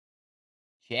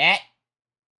Chat.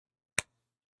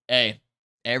 Hey,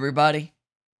 everybody,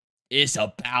 it's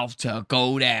about to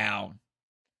go down.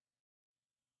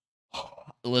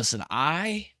 Listen,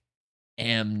 I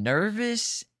am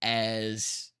nervous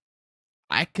as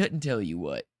I couldn't tell you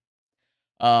what.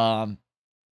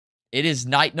 It is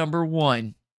night number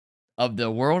 1 of the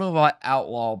World of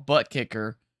Outlaw Butt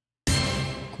Kicker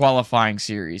qualifying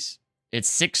series. It's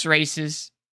 6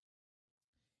 races.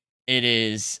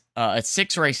 It's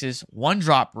 6 races, 1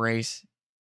 drop race.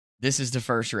 This is the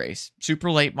first race. Super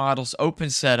late models, open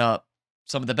setup,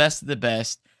 some of the best of the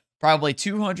best. Probably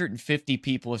 250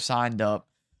 people have signed up.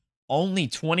 Only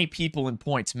 20 people in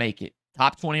points make it.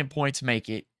 Top 20 in points make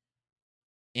it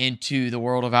into the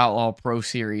World of Outlaw Pro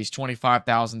Series.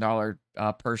 $25,000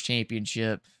 purse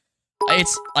championship.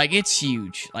 It's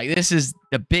huge. Like, this is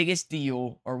the biggest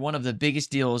deal, or one of the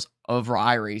biggest deals over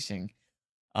iRacing.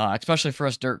 Especially for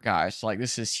us dirt guys. Like,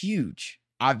 this is huge.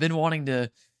 I've been wanting to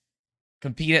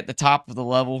compete at the top of the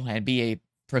level and be a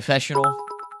professional,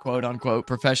 quote unquote,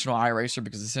 professional iRacer,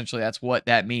 because essentially that's what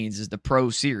that means, is the Pro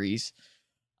Series.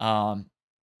 And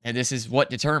this is what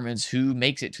determines who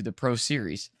makes it to the Pro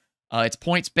Series. It's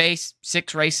points based,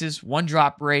 6 races, 1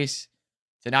 drop race.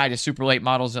 Tonight is super late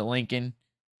models at Lincoln,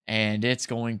 and it's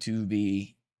going to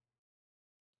be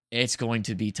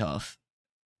tough.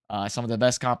 Some of the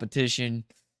best competition.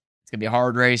 It's gonna be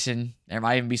hard racing. There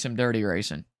might even be some dirty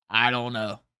racing. I don't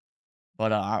know.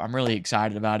 But I'm really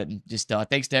excited about it. And just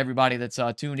thanks to everybody that's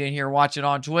tuned in here watching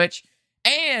on Twitch.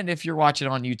 And if you're watching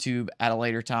on YouTube at a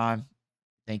later time,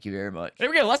 thank you very much. There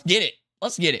we go. Let's get it.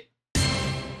 Let's get it.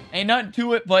 Ain't nothing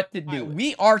to it but to do it.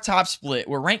 We are top split.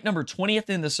 We're ranked number 20th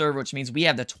in the server, which means we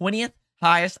have the 20th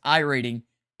highest I rating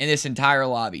in this entire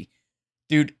lobby.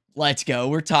 Dude, let's go.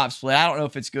 We're top split. I don't know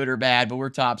if it's good or bad, but we're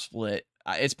top split.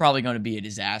 It's probably going to be a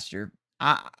disaster.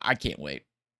 I can't wait.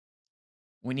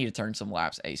 We need to turn some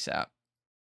laps ASAP.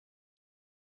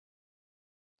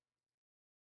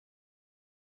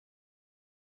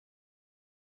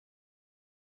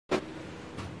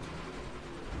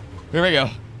 Here we go.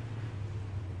 All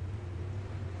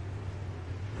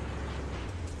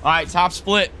right, top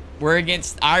split. We're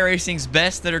against iRacing's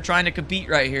best that are trying to compete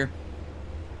right here.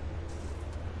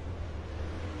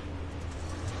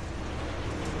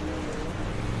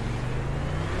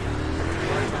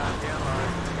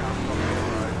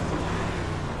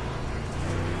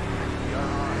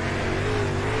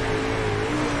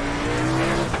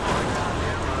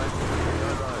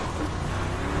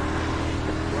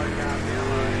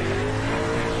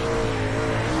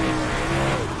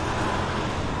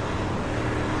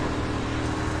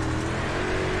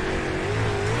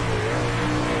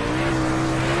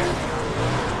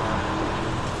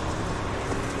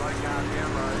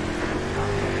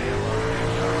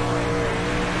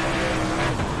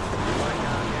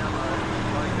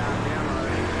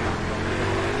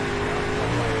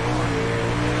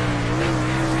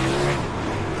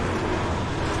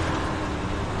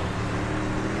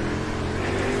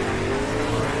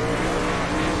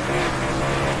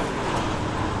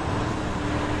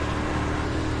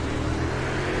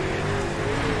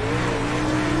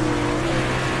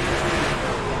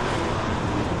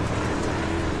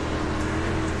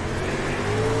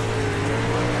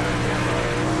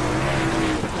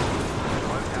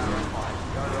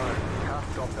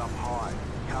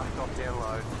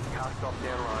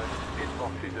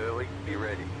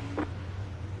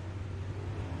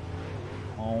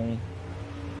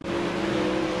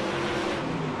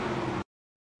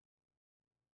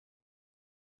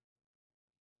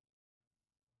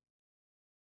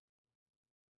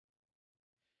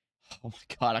 Oh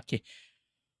my God, I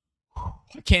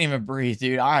can't even breathe,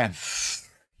 dude. I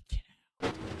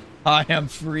am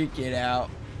freaking out.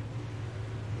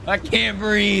 I can't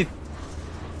breathe.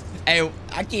 Hey,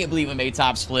 I can't believe we made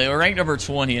top split. We're ranked number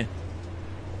 20th.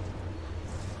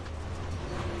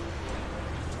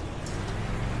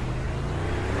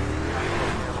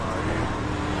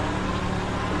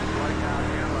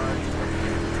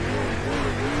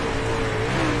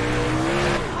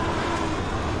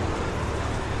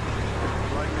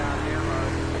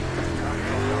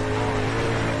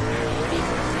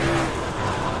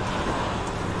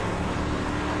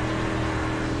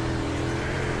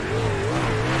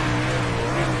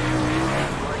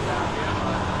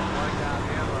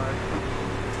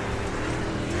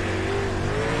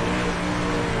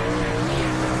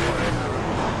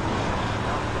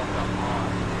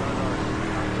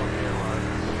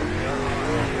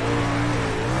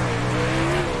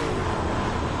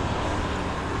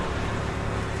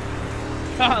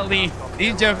 Golly,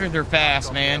 these jokers are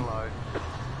fast, man.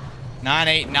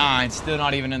 989, still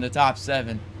not even in the top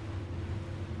 7.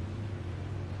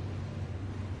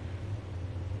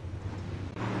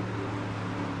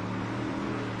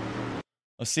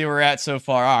 Let's see where we're at so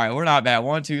far. All right, we're not bad.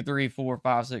 1, 2, 3, 4,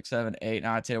 5, 6, 7, 8,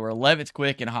 9, 10. We're 11th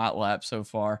quick in hot laps so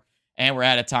far, and we're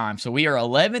out of time. So we are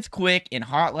 11th quick in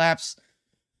hot laps.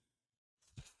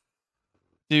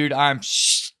 Dude, I'm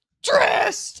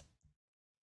stressed.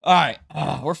 All right,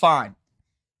 we're fine.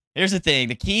 Here's the thing.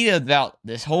 The key about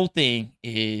this whole thing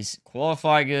is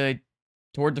qualify good,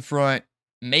 toward the front,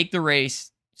 make the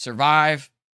race, survive,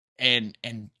 and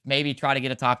maybe try to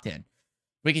get a top 10.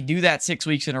 We could do that 6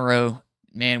 weeks in a row.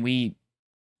 Man, we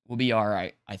will be all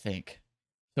right, I think.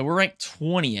 So we're ranked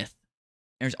 20th.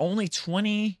 There's only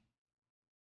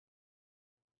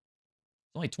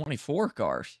 24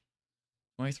 cars.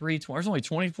 23, 20. There's only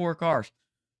 24 cars.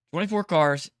 24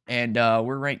 cars, and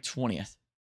we're ranked 20th.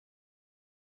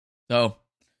 So,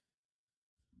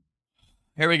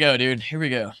 here we go, dude. Here we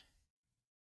go.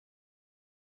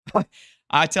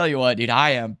 I tell you what, dude,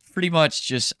 I am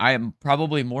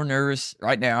probably more nervous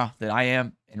right now than I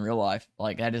am in real life.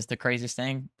 Like, that is the craziest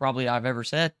thing probably I've ever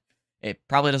said. It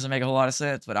probably doesn't make a whole lot of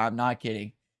sense, but I'm not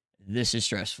kidding. This is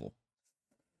stressful.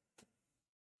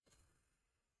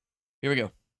 Here we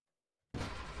go.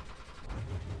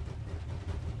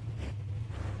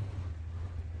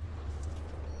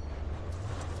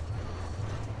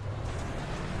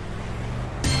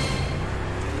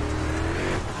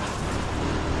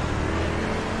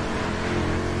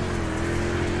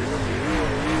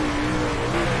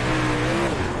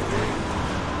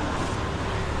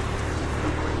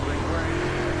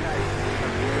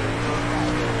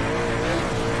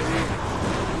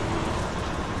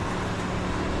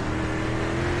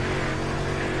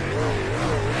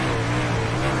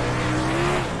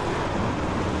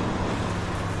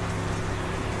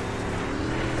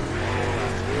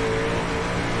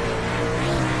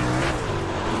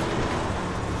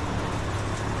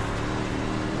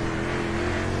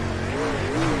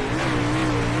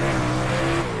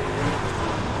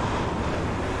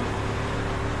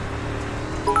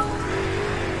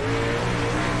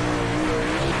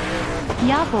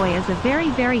 Yeah, boy is a very,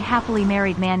 very happily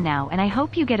married man now, and I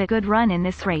hope you get a good run in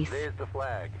this race.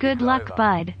 Good luck,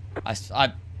 bud.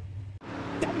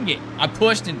 Dang it. I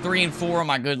pushed in 3 and 4 on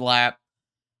my good lap.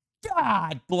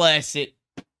 God bless it.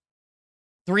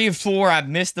 3 and 4, I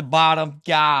missed the bottom.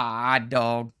 God,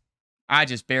 dog. I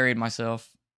just buried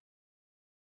myself.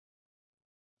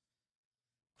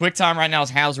 Quick time right now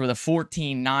is Hauser with a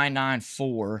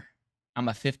 14.994. I'm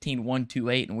a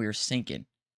 15.128, and we are sinking.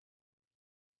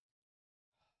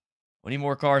 We need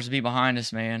more cars to be behind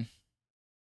us, man.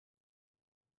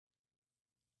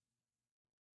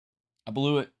 I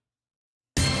blew it.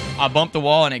 I bumped the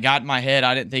wall and it got in my head.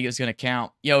 I didn't think it was going to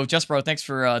count. Yo, Just Bro, thanks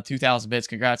for 2,000 bits.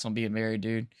 Congrats on being married,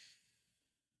 dude.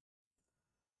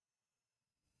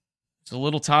 It's a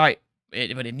little tight,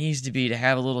 but it needs to be to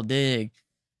have a little dig.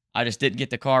 I just didn't get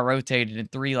the car rotated in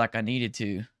 3 like I needed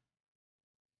to.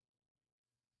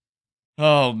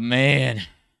 Oh, man.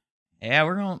 Yeah,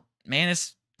 we're going... Man,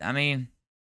 it's... I mean...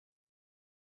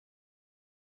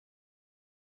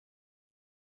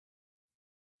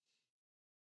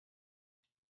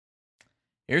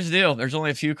 Here's the deal. There's only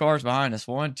a few cars behind us.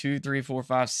 1, 2, 3, 4,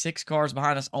 5, 6 cars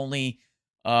behind us. Only,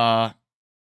 I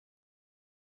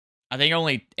think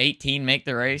only 18 make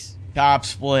the race. Top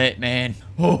split, man.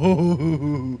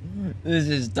 This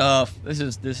is tough. This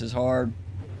is hard.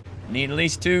 Need at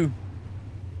least 2.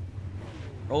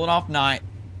 Rolling off 9.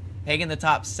 Taking the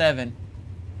top 7.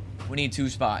 We need 2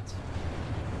 spots.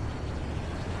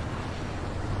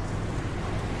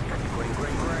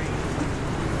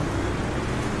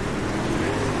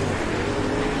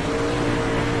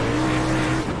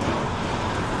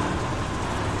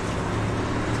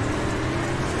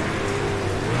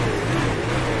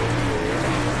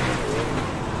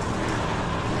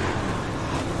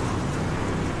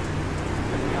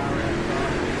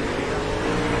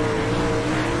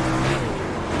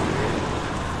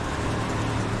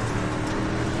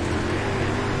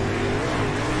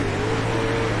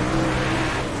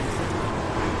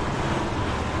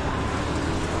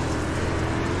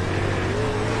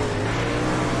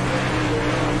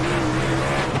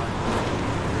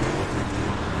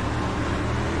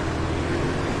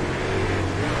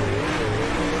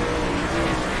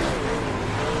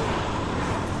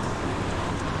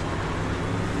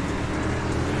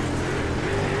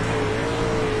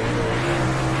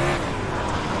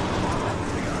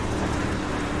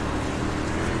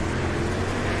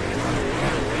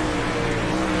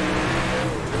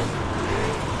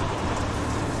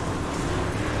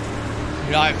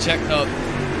 I've checked up.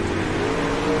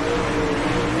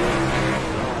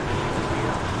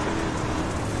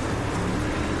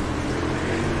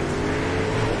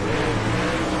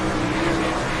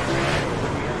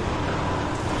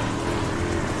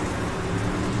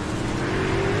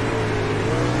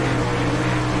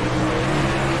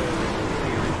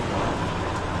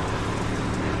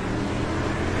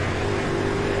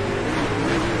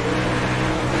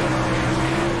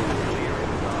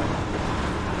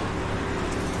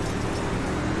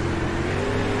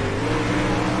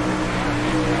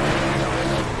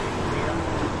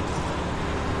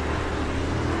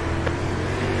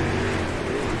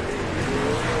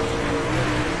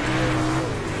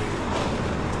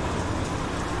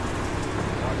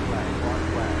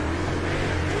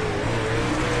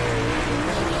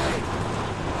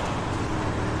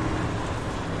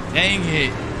 Dang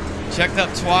it. Checked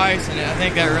up twice, and I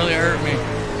think that really hurt me.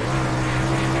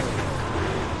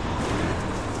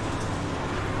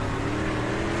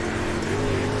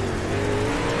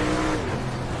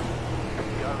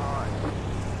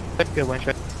 Good one,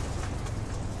 shot.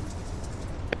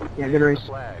 Yeah, good race.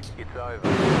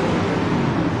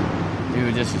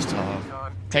 Dude, this is tough.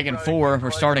 Taking 4,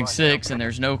 we're starting 6, and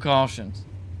there's no cautions.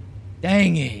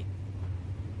 Dang it.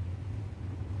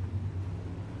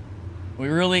 We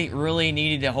really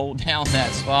needed to hold down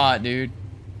that spot, dude.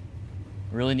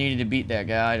 Really needed to beat that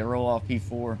guy to roll off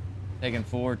P4. Taking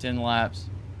 4, 10 laps.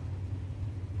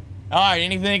 Alright,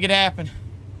 anything could happen.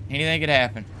 Anything could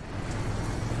happen.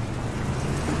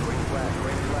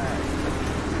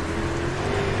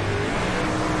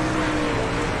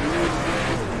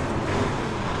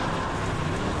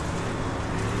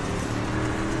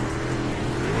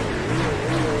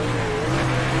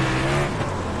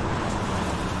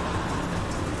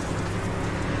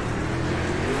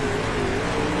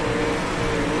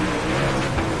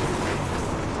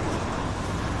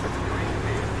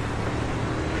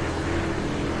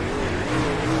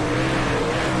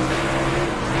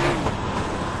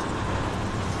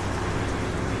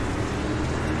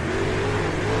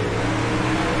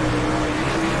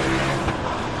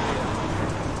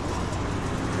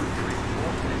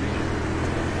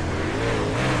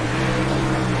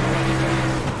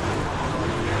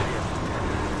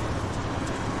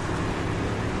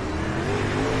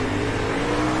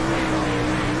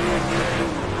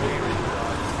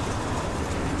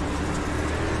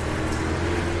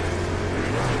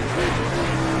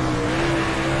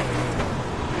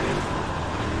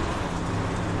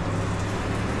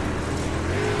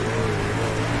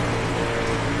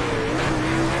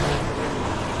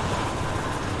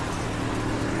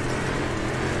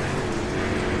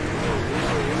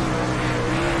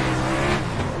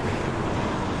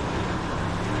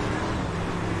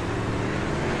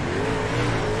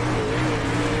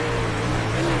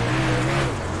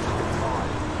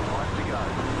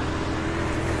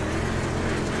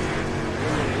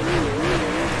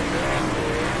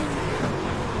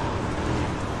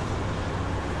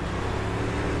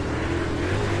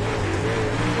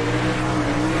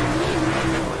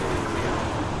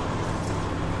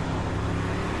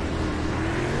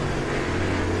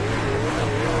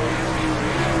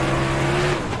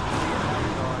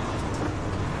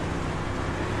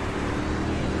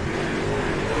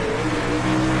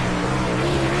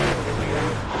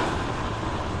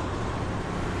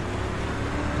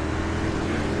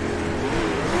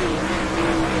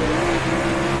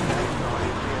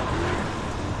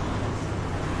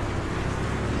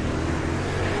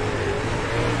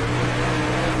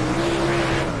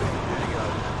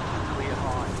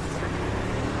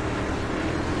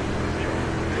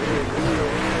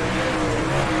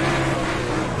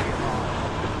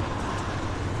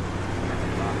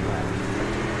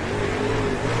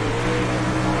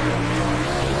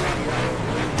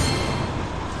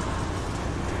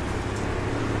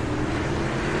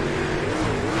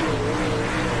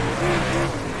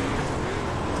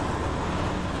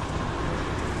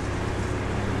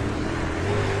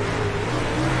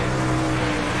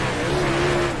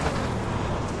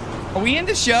 Are we in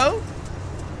the show?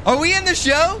 Are we in the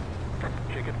show?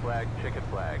 Chicken flag, chicken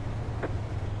flag.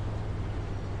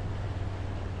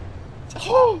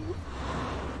 Oh.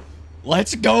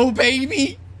 Let's go,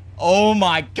 baby. Oh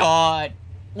my God.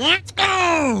 Let's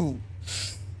go.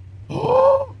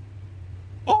 Oh,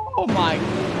 oh my.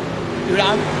 Dude,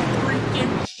 I'm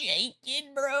freaking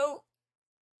shaking, bro.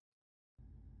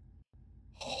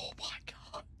 Oh my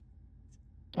God.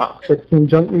 Oh, 16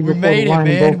 jumped me We before made the it, line.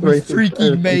 man. Both We races.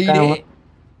 freaking made talent. it.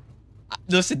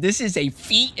 Listen, this is a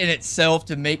feat in itself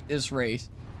to make this race.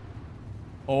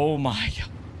 Oh my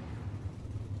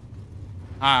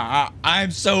God.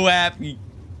 I'm so happy.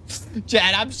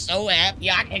 Chad, I'm so happy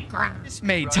I can cry. This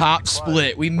made top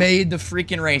split. We made the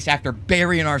freaking race after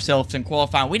burying ourselves in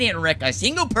qualifying. We didn't wreck a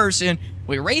single person.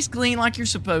 We raced clean like you're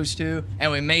supposed to,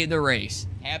 and we made the race.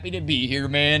 Happy to be here,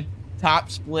 man. Top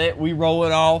split. We roll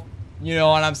it off. You know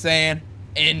what I'm saying?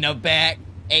 In the back,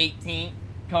 18th.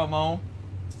 Come on.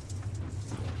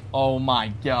 Oh my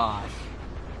gosh.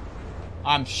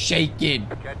 I'm shaking.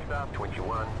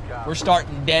 We're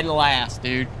starting dead last,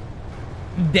 dude.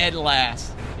 Dead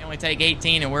last. You only take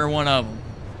 18 and we're one of them.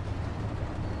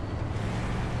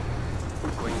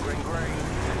 Green, green, green.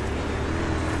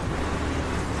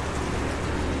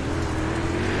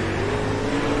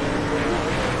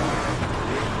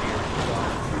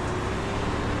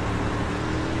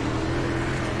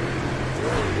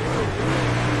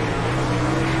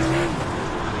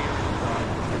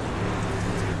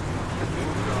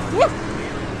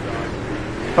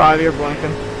 5, you're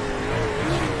blanking.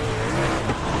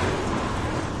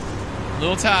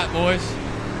 Little tight, boys.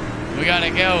 We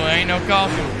gotta go. There ain't no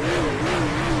caution.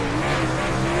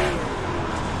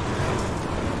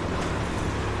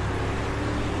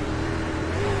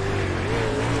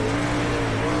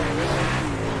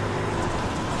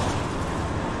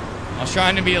 I was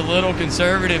trying to be a little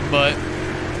conservative, but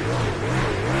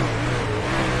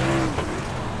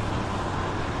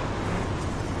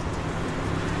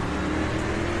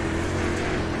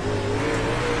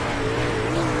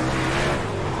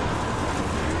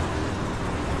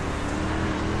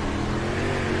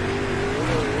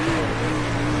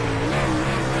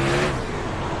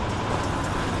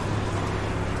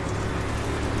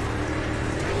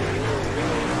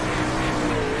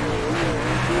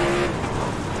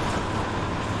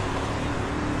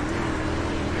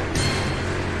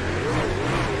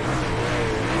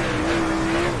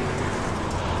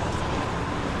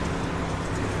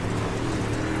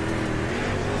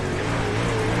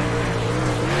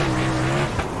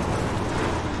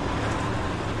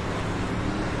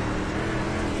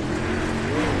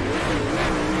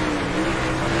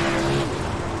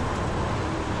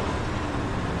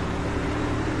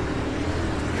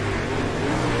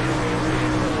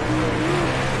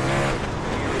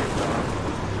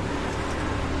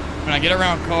when I get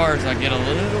around cars, I get a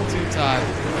little too tight.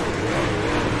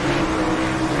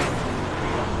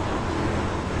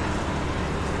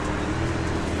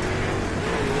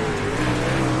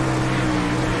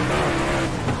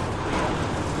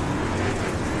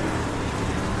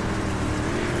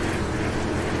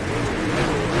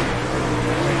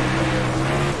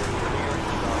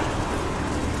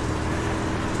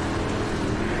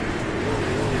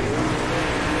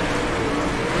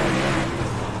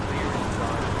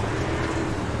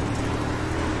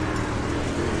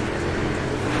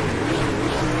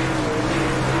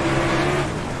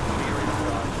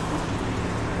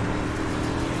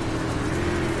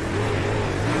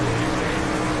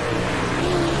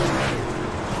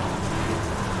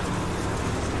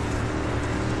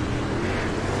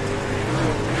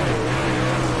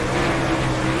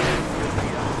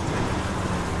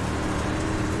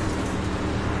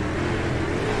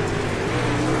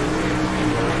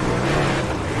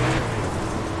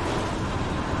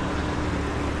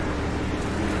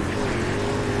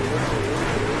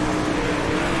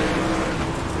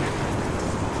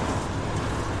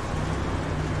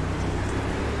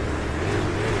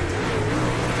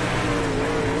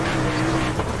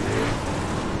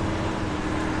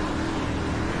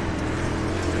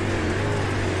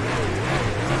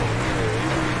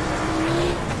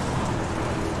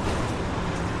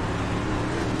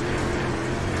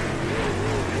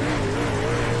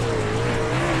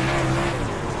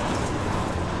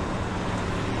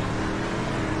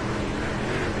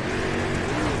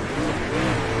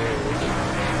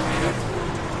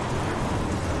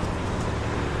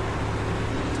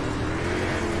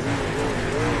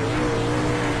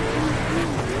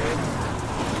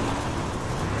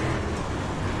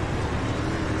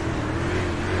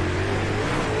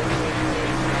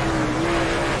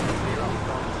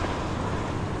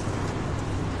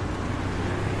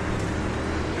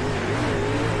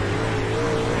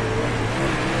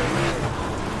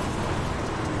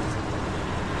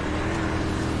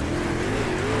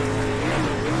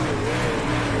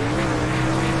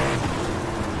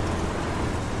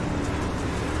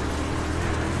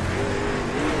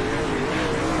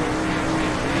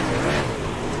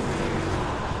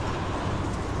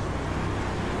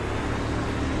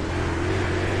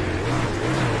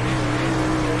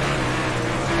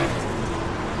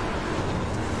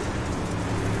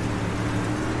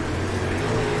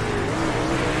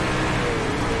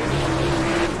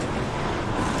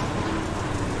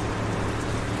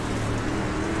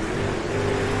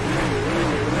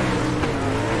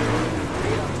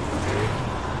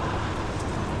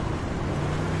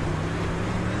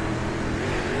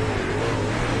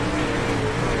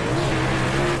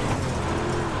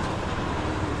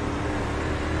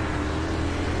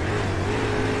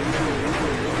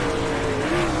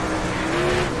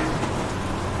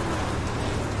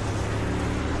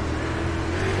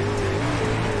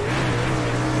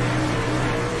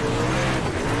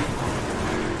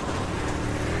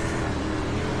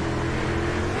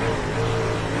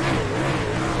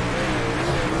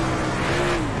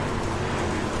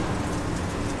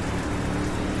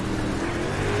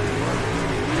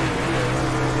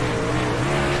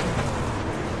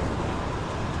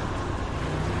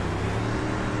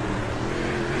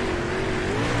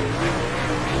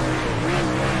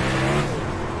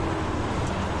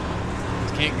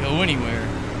 Can't go anywhere.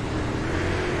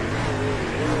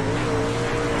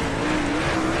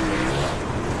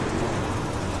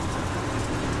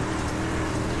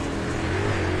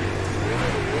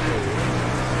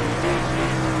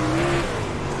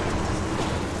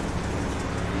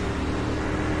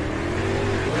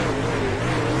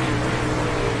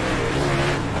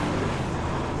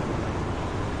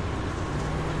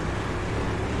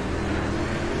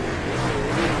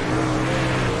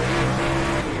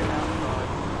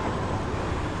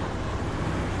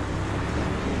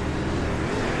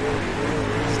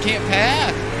 can't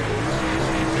pass.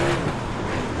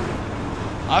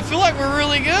 I feel like we're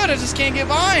really good. I just can't get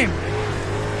by him.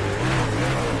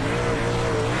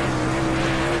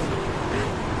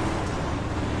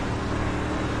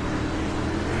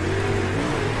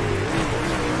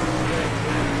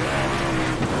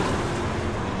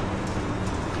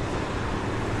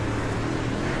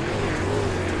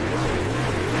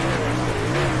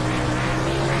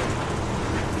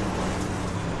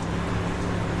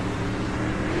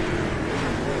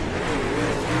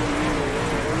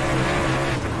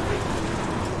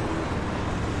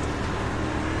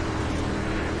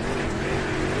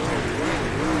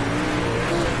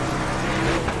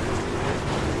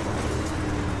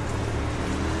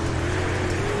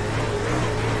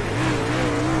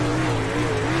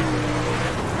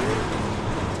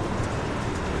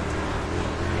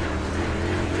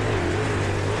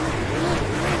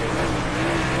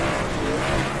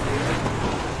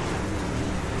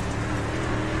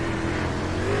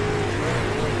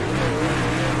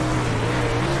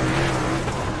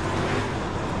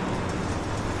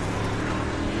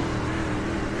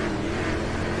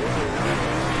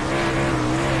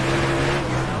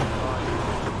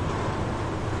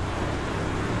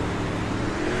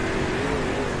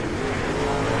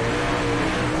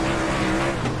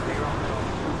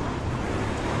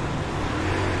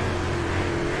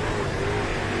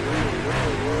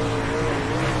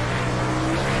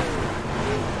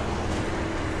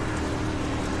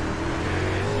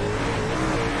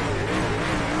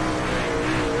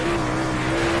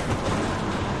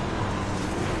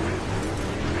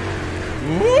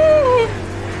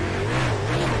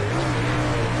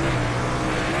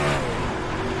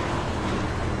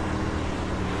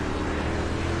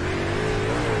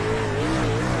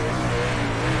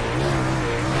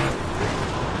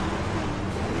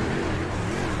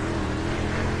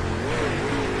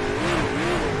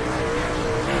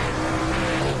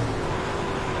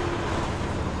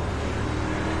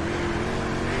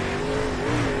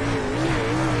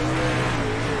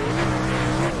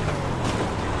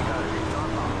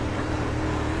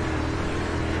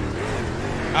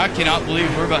 I cannot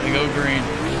believe we're about to go green.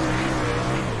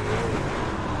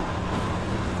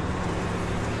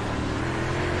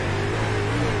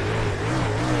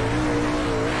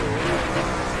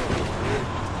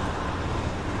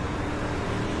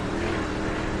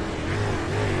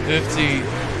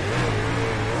 $15.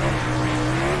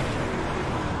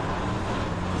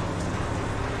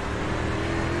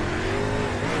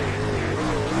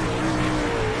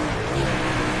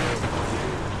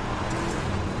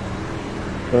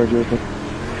 Sorry, Jason.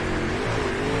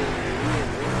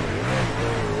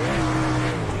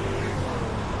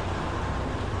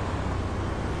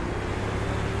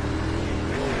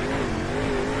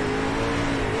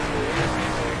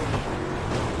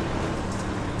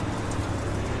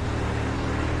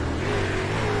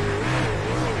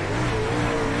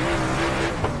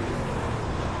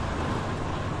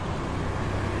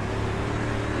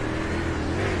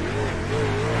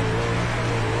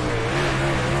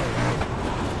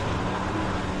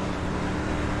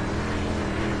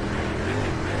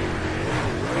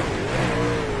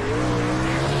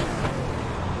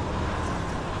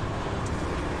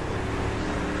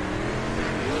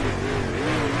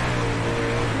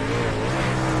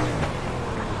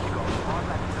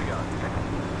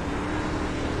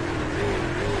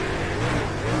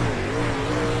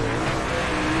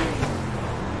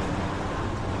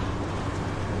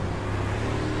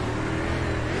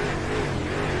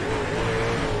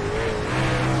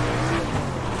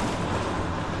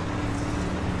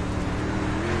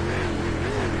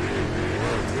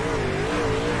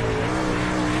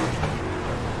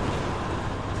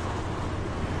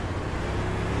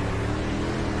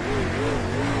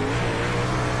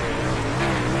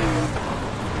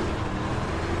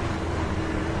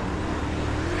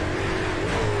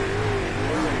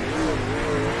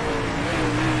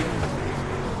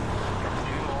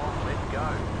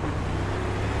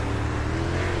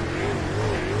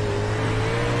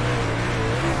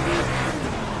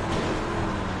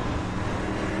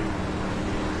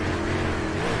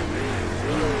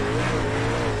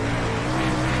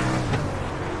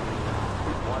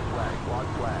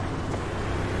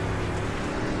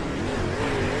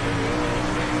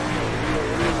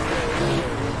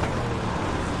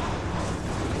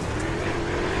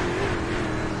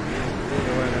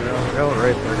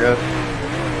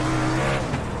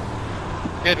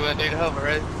 Good one, dude. Hell of a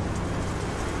race.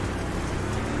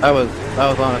 That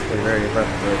was honestly very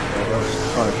impressive. That was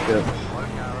fun as shit.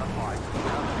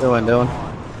 Good one, Dylan.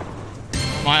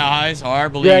 My eyes are Yeah,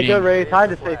 bleeding. good race. I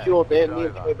had to stay fuel. Me and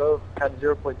Troy both had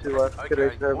 0.2 left. Good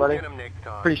race, everybody.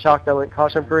 Pretty shocked I went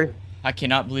caution free. I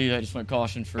cannot believe I just went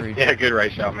caution free. Yeah, good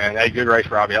race out, man. Hey, good race,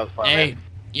 Robbie. That was fun, Hey, man.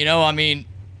 you know, I mean,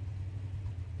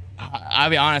 I'll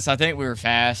be honest. I think we were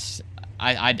fast.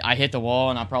 I hit the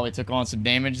wall and I probably took on some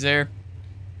damage there.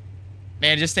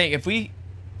 Man, just think if we,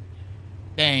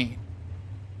 dang.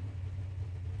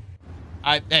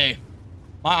 Hey,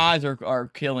 my eyes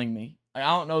are killing me. I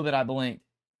don't know that I blinked.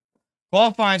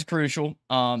 Qualifying's crucial.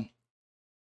 At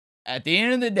the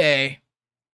end of the day,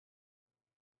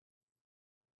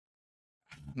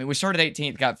 I mean, we started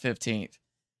 18th, got 15th.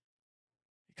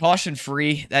 Caution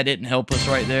free, that didn't help us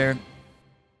right there.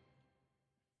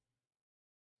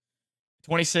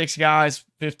 26 guys,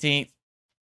 15th.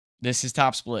 This is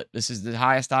top split. This is the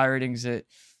highest I ratings that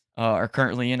are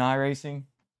currently in iRacing.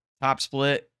 Top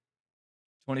split.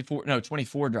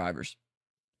 24 drivers.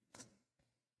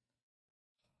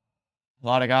 A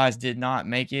lot of guys did not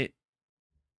make it.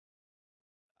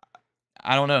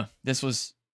 I don't know. This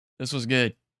was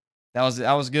good. That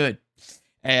was good.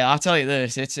 Hey, I'll tell you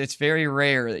this. It's very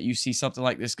rare that you see something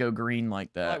like this go green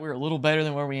like that. We were a little better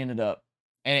than where we ended up.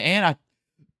 And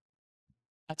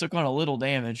I took on a little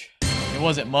damage. It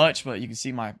wasn't much, but you can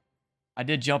see I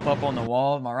did jump up on the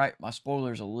wall. My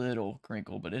spoiler's a little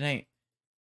crinkled, but it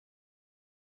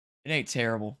ain't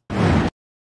terrible.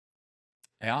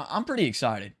 Hey, I'm pretty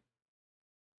excited.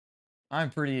 I'm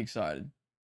pretty excited.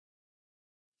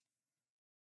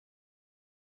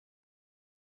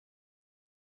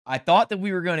 I thought that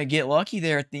we were going to get lucky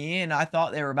there at the end. I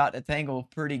thought they were about to tangle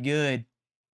pretty good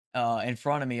in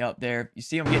front of me up there. You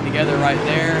see them getting together right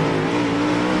there.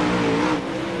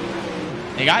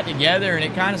 They got together, and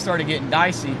it kind of started getting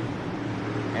dicey.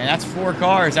 And that's 4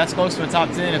 cars. That's close to a top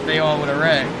 10 if they all would have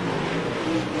wrecked.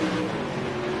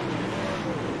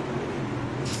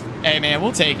 Hey, man,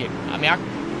 we'll take it. I mean, I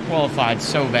qualified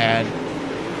so bad.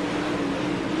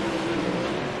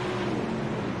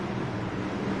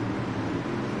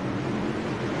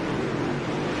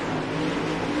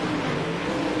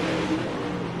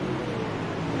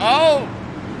 Oh!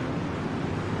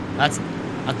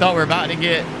 I thought we were about to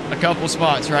get a couple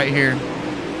spots right here.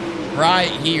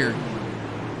 Right here.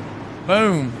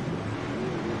 Boom.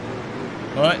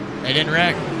 But they didn't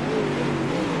wreck.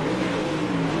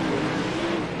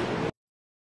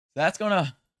 That's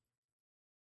gonna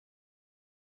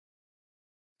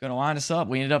wind us up.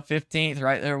 We ended up 15th,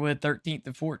 right there with 13th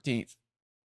and 14th.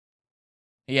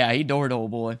 Yeah, he doored,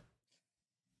 old boy.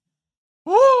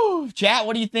 Woo! Chat,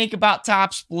 what do you think about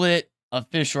top split of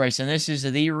fish racing? This is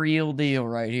the real deal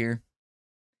right here.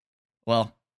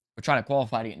 Well, we're trying to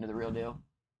qualify to get into the real deal.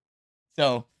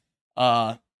 So,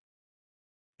 man,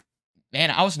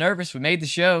 I was nervous. We made the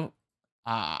show.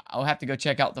 I'll have to go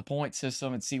check out the point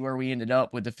system and see where we ended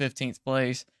up with the 15th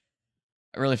place.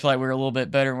 I really feel like we were a little bit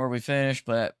better than where we finished,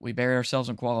 but we buried ourselves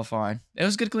in qualifying. It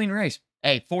was a good, clean race.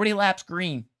 Hey, 40 laps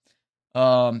green.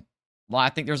 Well, I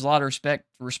think there's a lot of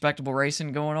respectable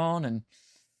racing going on, and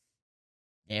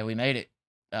yeah, we made it.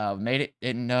 Made it.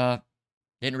 Didn't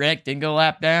wreck. Didn't go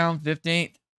lap down.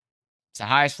 15th. It's the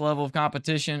highest level of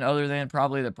competition, other than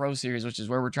probably the Pro Series, which is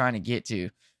where we're trying to get to.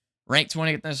 Ranked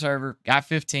 20th in the server. Got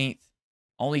 15th.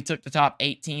 Only took the top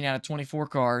 18 out of 24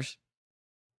 cars.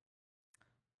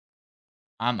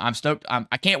 I'm stoked.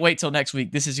 I can't wait till next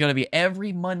week. This is going to be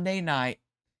every Monday night,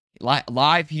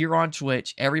 live here on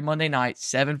Twitch. Every Monday night,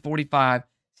 7:45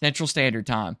 Central Standard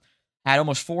Time. Had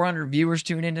almost 400 viewers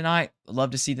tune in tonight. I'd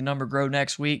love to see the number grow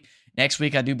next week. Next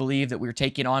week, I do believe that we're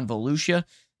taking on Volusia.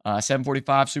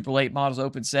 745 Super Late Models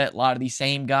Open Set. A lot of these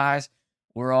same guys.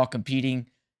 We're all competing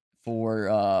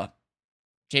for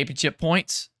championship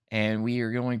points. And we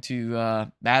are going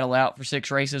to battle out for 6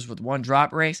 races with 1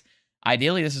 drop race.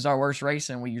 Ideally, this is our worst race,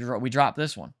 and we dropped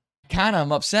this one. Kind of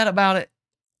am upset about it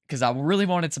because I really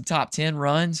wanted some top 10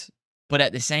 runs. But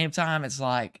at the same time, it's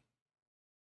like,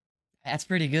 that's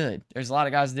pretty good. There's a lot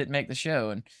of guys that didn't make the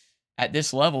show. And at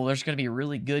this level, there's going to be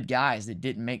really good guys that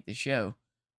didn't make the show.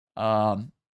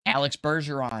 Alex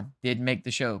Bergeron didn't make the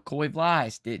show. Coy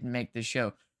Vlies didn't make the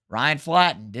show. Ryan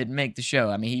Flatten didn't make the show.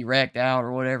 I mean, he wrecked out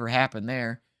or whatever happened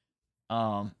there.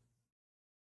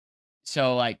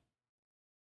 So like,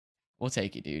 we'll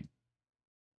take it, dude.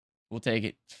 We'll take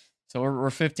it. So we're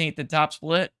 15th in top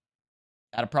split.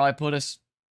 That'll probably put us.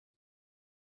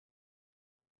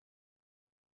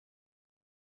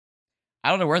 I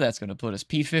don't know where that's going to put us.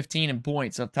 P15 in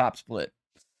points of top split.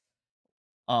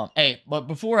 Hey, but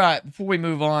before we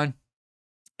move on,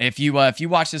 if you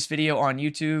watch this video on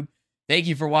YouTube, thank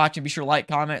you for watching. Be sure to like,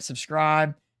 comment,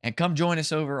 subscribe, and come join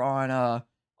us over on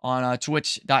on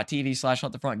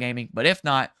twitch.tv/HuntTheFrontGaming. But if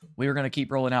not, we are going to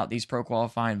keep rolling out these pro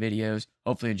qualifying videos.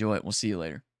 Hopefully enjoy it. We'll see you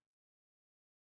later.